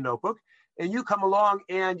a notebook, and you come along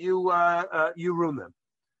and you ruin them,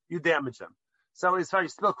 you damage them. So as far as you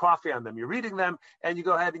spill coffee on them, you're reading them, and you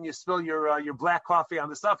go ahead and you spill your black coffee on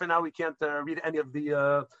the stuff, and now we can't read any of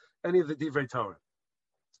the Divrei Torah.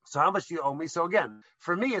 So how much do you owe me? So again,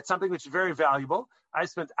 for me, it's something which is very valuable. I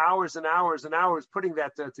spent hours and hours and hours putting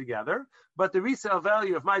that together. But the resale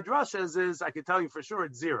value of my drashas is, I can tell you for sure,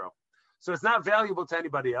 it's 0. So it's not valuable to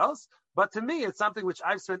anybody else. But to me, it's something which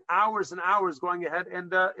I've spent hours and hours going ahead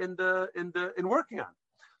and working on.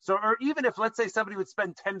 So, or even if, let's say, somebody would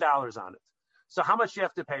spend $10 on it. So how much do you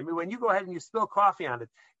have to pay me? When you go ahead and you spill coffee on it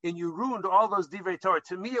and you ruined all those Divrei Torah,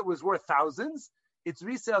 to me, it was worth thousands. Its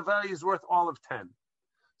resale value is worth all of 10.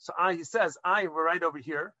 So he says, we're right over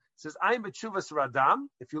here. It says, I'm B'tshuvas Radam.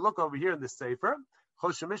 If you look over here in this sefer,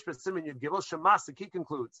 Choshemish B'simin Yud Gimel, Shemasik, he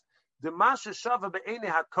concludes, Demasha Shava Be'ene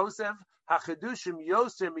HaKosev HaChedushim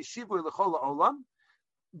Yoser Mishivu L'chol Olam.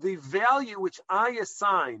 The value which I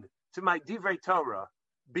assign to my Divrei Torah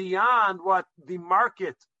beyond what the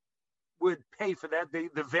market would pay for that,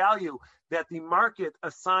 the value that the market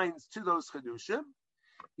assigns to those Chedushim,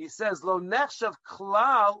 he says, Lo Nechshav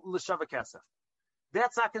Klal L'Shava Kesef.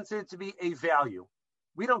 That's not considered to be a value.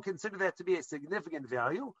 We don't consider that to be a significant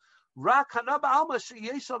value.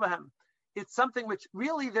 It's something which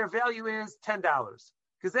really their value is $10,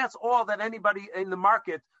 because that's all that anybody in the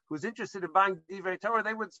market who's interested in buying Divrei Torah,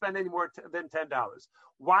 they wouldn't spend any more than $10.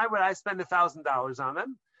 Why would I spend $1,000 on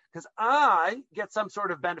them? Because I get some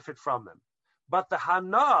sort of benefit from them. But the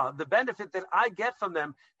hana, the benefit that I get from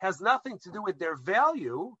them, has nothing to do with their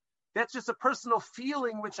value. That's just a personal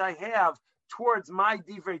feeling which I have towards my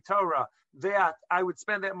divrei Torah that I would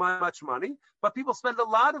spend that much money. But people spend a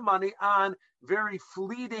lot of money on very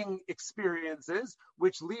fleeting experiences,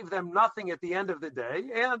 which leave them nothing at the end of the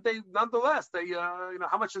day. And they, nonetheless,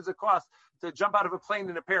 how much does it cost to jump out of a plane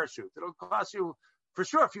in a parachute? It'll cost you for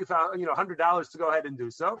sure a few thousand, $100 to go ahead and do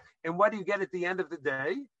so. And what do you get at the end of the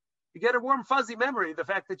day? You get a warm, fuzzy memory, the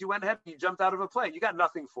fact that you went ahead and you jumped out of a plane. You got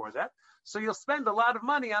nothing for that. So you'll spend a lot of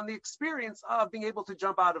money on the experience of being able to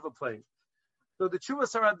jump out of a plane. So the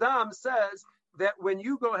Tshuvas HaRadam says that when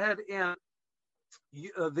you go ahead and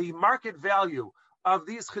the market value of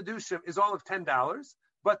these Chedushim is all of $10,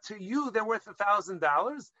 but to you they're worth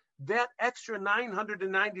 $1,000, that extra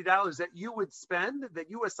 $990 that you would spend, that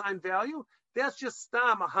you assign value, that's just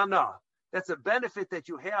stam hana. That's a benefit that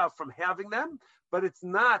you have from having them, but it's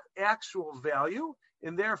not actual value,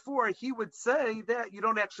 and therefore he would say that you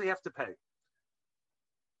don't actually have to pay.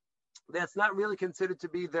 That's not really considered to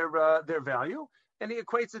be their value, and he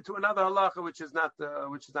equates it to another halacha, which is not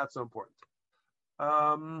so important.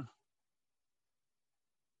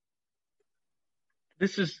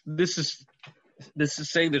 This is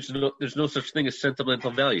saying there's no such thing as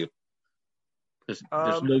sentimental value. There's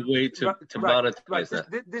no way to monetize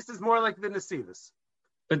that. This is more like the nesivos.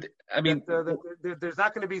 But I mean, there's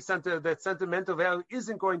not going to be that sentimental value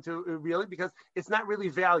isn't going to really, because it's not really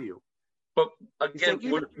value. But again,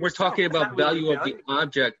 we're talking about value of the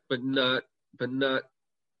object, but not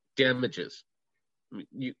damages. I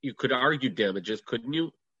mean, you could argue damages, couldn't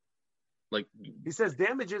you? Like he says,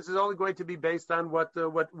 damages is only going to be based on what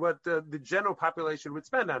the general population would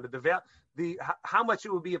spend on it. How much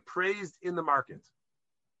it will be appraised in the market.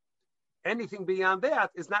 Anything beyond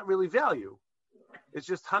that is not really value. It's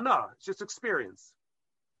just hana. It's just experience.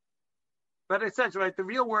 But essentially, right, the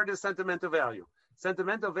real word is sentimental value.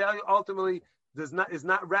 Sentimental value ultimately is not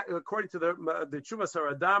according to the Tshuvas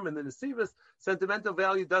HaRadam and the Nesivos. Sentimental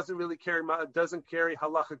value doesn't carry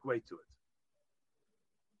halachic weight to it.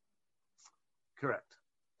 Correct.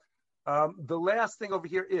 The last thing over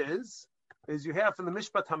here is you have from the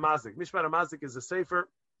Mishpat HaMazik. Mishpat HaMazik is a sefer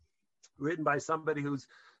written by somebody who's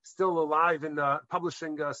still alive and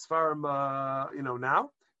publishing Sfarim,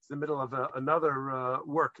 now. It's in the middle of another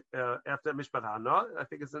work after Mishpat HaNah, I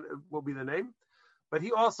think will be the name. But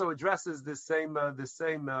he also addresses this same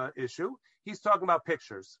issue. He's talking about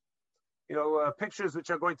pictures. Pictures which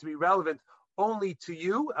are going to be relevant only to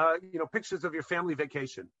you, pictures of your family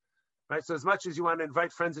vacation. Right, so as much as you want to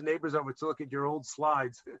invite friends and neighbors over to look at your old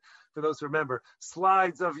slides, for those who remember,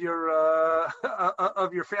 slides of your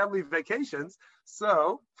family vacations.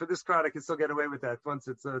 So for this crowd, I can still get away with that. Once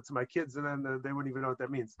it's to my kids, and then they wouldn't even know what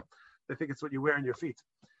that means. They think it's what you wear on your feet.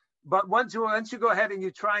 But once you go ahead and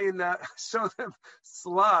you try and show them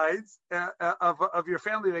slides of your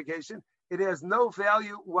family vacation, it has no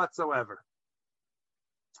value whatsoever.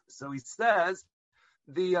 So he says.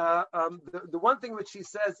 The one thing which he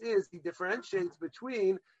says is he differentiates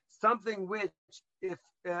between something which, if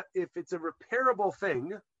it's a repairable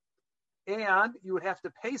thing, and you would have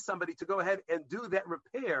to pay somebody to go ahead and do that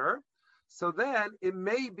repair, so then it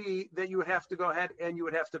may be that you would have to go ahead and you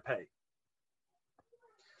would have to pay.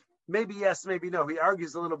 Maybe yes, maybe no. He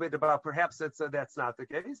argues a little bit about perhaps that's not the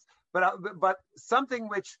case, but something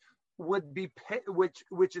which would be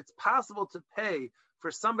which it's possible to pay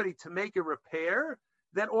for somebody to make a repair.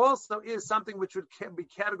 That also is something which would be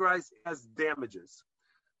categorized as damages.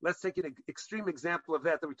 Let's take an extreme example of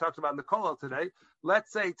that we talked about in the Kollel today.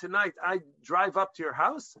 Let's say tonight I drive up to your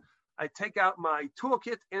house, I take out my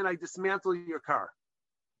toolkit, and I dismantle your car.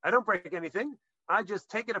 I don't break anything. I just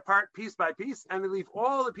take it apart piece by piece, and I leave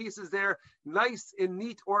all the pieces there nice in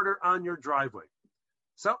neat order on your driveway.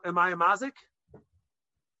 So am I a mazik?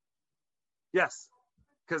 Yes,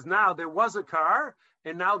 because now there was a car,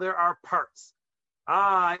 and now there are parts.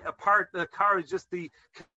 The car is just the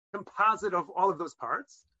composite of all of those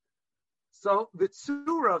parts. So the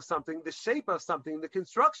tzura of something, the shape of something, the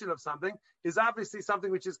construction of something is obviously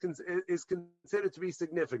something which is considered to be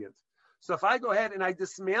significant. So if I go ahead and I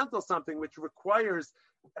dismantle something which requires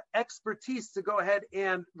expertise to go ahead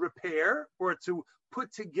and repair or to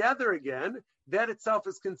put together again, that itself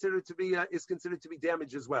is considered to be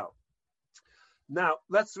damage as well. Now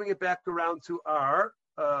let's swing it back around to our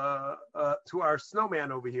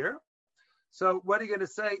snowman over here. So what are you going to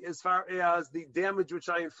say as far as the damage which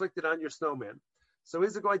I inflicted on your snowman? So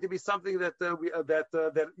is it going to be something that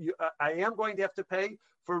I am going to have to pay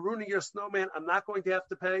for ruining your snowman? I'm not going to have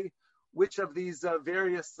to pay. Which of these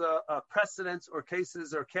various precedents or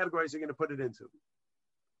cases or categories are you going to put it into?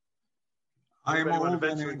 I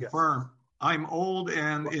I'm old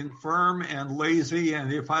and infirm and lazy,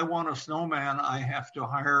 and if I want a snowman, I have to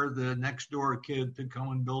hire the next door kid to come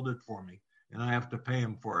and build it for me, and I have to pay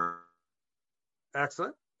him for it.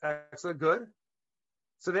 Excellent, good.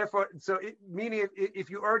 So therefore, meaning if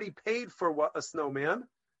you already paid for a snowman,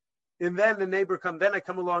 and then the neighbor then I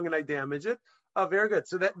come along and I damage it. Oh, very good.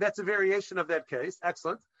 So that's a variation of that case.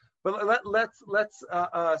 Excellent. But let's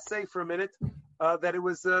say for a minute that it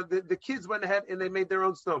was the kids went ahead and they made their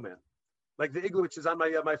own snowman, like the igloo which is on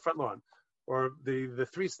my front lawn, or the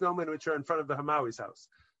 3 snowmen which are in front of the Hamawi's house.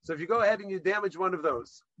 So if you go ahead and you damage one of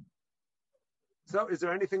those, so is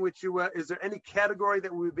there anything is there any category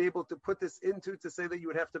that we would be able to put this into to say that you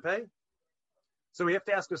would have to pay? So we have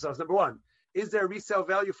to ask ourselves, number one, is there a resale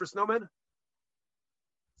value for snowmen?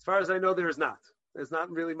 As far as I know, there is not. There's not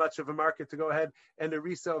really much of a market to go ahead and a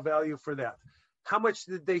resale value for that. How much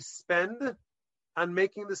did they spend on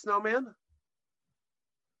making the snowman?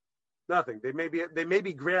 Nothing. They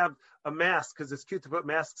maybe grabbed a mask because it's cute to put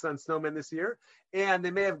masks on snowmen this year, and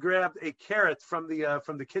they may have grabbed a carrot from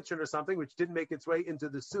the kitchen or something, which didn't make its way into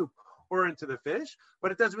the soup or into the fish.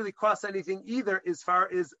 But it doesn't really cost anything either, as far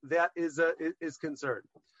as that is concerned.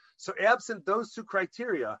 So, absent those 2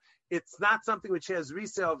 criteria, it's not something which has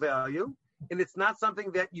resale value, and it's not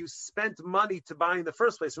something that you spent money to buy in the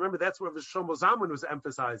first place. Remember, that's what Shlomo Zalman was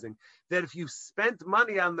emphasizing, that if you spent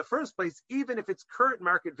money on the first place, even if its current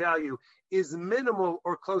market value is minimal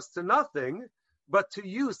or close to nothing, but to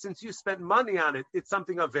you, since you spent money on it, it's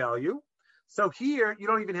something of value. So here, you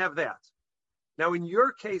don't even have that. Now, in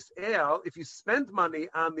your case, Al, if you spend money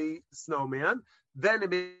on the snowman, then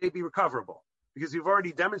it may be recoverable, because you've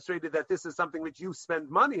already demonstrated that this is something which you spend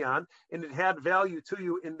money on, and it had value to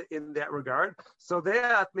you in that regard. So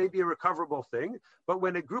that may be a recoverable thing. But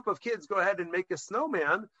when a group of kids go ahead and make a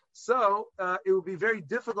snowman, it will be very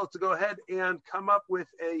difficult to go ahead and come up with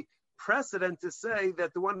a precedent to say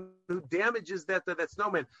that the one who damages that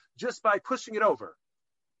snowman just by pushing it over,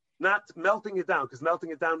 not melting it down, because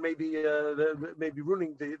melting it down may be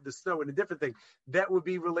ruining the snow and a different thing. That would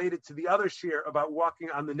be related to the other share about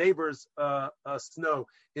walking on the neighbor's snow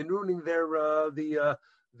and ruining their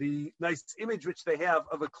the nice image which they have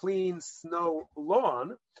of a clean snow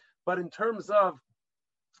lawn. But in terms of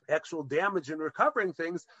actual damage and recovering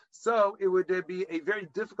things, so it would be a very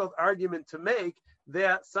difficult argument to make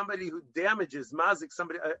that somebody who damages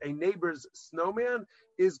a neighbor's snowman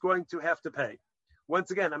is going to have to pay.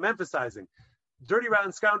 Once again, I'm emphasizing, dirty,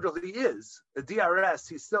 rotten scoundrel he is, a DRS,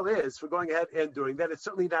 he still is, for going ahead and doing that. It's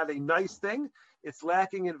certainly not a nice thing. It's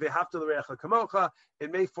lacking in V'hafta l'reacha kamocha. It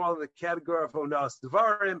may fall in the category of onas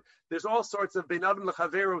devarim. There's all sorts of ben adam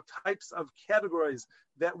l'chavero types of categories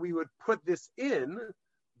that we would put this in,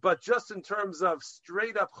 but just in terms of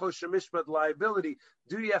straight up chosher mishpat liability,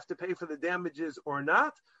 do you have to pay for the damages or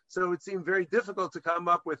not? So it would seem very difficult to come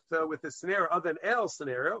up with a scenario, other than Al's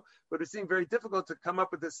scenario, but it would seem very difficult to come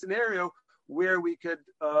up with a scenario where we could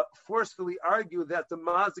forcefully argue that the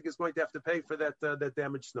mazik is going to have to pay for that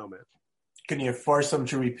damaged snowman. Can you force them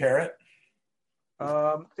to repair it?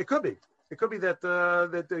 It could be. It could be that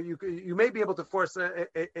you may be able to force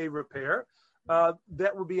a repair.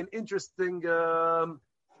 That would be an interesting.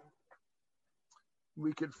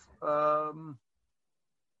 We could.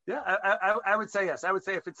 Yeah, I would say yes. I would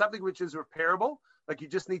say if it's something which is repairable, like you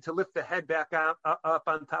just need to lift the head back up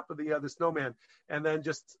on top of the snowman, and then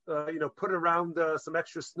just put around some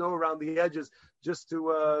extra snow around the edges just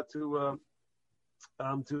to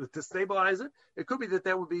stabilize it. It could be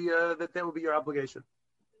that would be your obligation.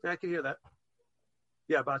 Yeah, I can hear that.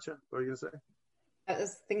 Yeah, Batya, what are you gonna say? I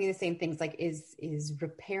was thinking the same things. Like, is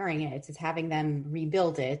repairing it, is having them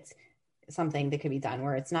rebuild it, something that could be done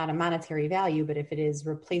where it's not a monetary value, but if it is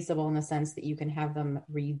replaceable in the sense that you can have them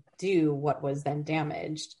redo what was then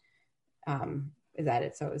damaged, is that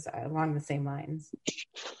it? So it was along the same lines.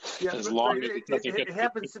 Yeah, as long as it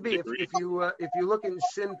happens to be. If you look in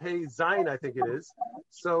Shin Pei Zayin, I think it is.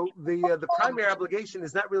 So the primary obligation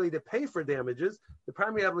is not really to pay for damages. The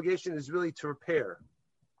primary obligation is really to repair.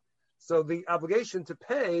 So the obligation to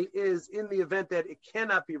pay is in the event that it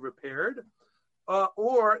cannot be repaired.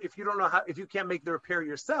 Or if you don't know if you can't make the repair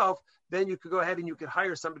yourself, then you could go ahead and you could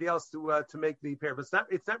hire somebody else to make the repair. But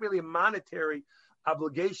it's not really a monetary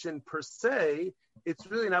obligation per se. It's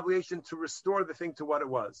really an obligation to restore the thing to what it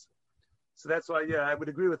was. So that's why, yeah, I would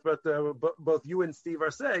agree with what both you and Steve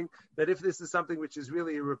are saying, that if this is something which is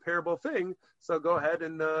really a repairable thing, so go ahead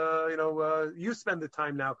and you spend the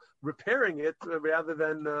time now repairing it rather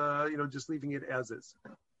than just leaving it as is.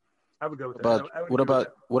 I would go with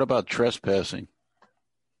that. What about trespassing?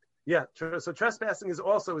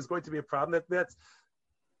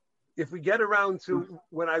 if we get around to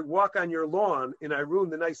when I walk on your lawn and I ruin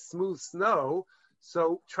the nice smooth snow,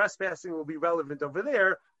 so trespassing will be relevant over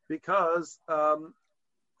there because I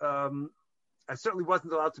certainly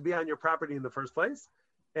wasn't allowed to be on your property in the first place.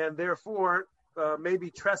 And therefore, maybe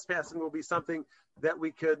trespassing will be something that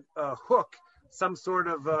we could hook some sort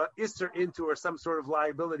of isser into or some sort of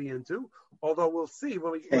liability into. Although we'll see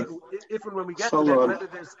when we, if and when we get to that, whether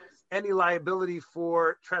there's any liability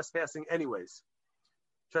for trespassing anyways.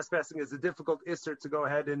 Trespassing is a difficult isser to go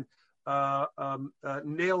ahead and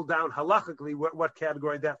nail down halachically what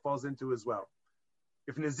category that falls into as well.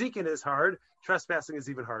 If nezikin is hard, trespassing is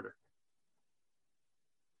even harder.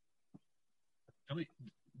 Okay,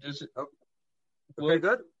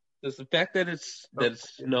 good. Does the fact that it's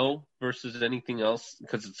snow versus anything else,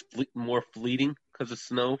 because it's more fleeting because of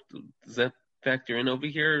snow, does that factor in over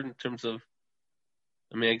here in terms of?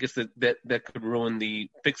 I mean, I guess that could ruin the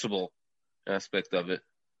fixable aspect of it.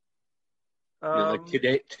 Like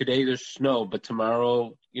today there's snow, but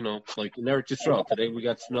tomorrow, like in Eretz Yisrael, today we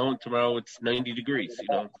got snow, and tomorrow it's 90 degrees. If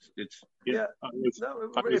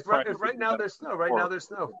right now there's snow, there's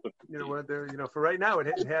snow. For right now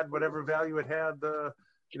it had whatever value it had,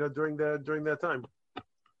 during that time.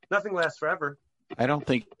 Nothing lasts forever. I don't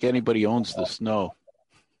think anybody owns the snow.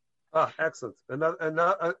 Ah, excellent.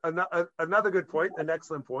 Another good point, an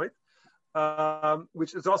excellent point,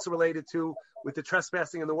 which is also related to with the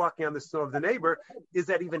trespassing and the walking on the snow of the neighbor, is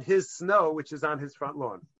that even his snow, which is on his front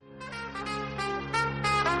lawn.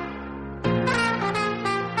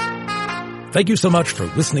 Thank you so much for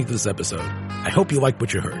listening to this episode. I hope you liked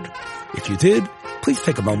what you heard. If you did, please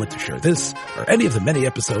take a moment to share this or any of the many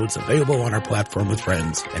episodes available on our platform with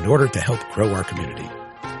friends in order to help grow our community.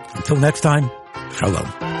 Until next time,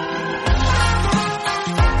 shalom.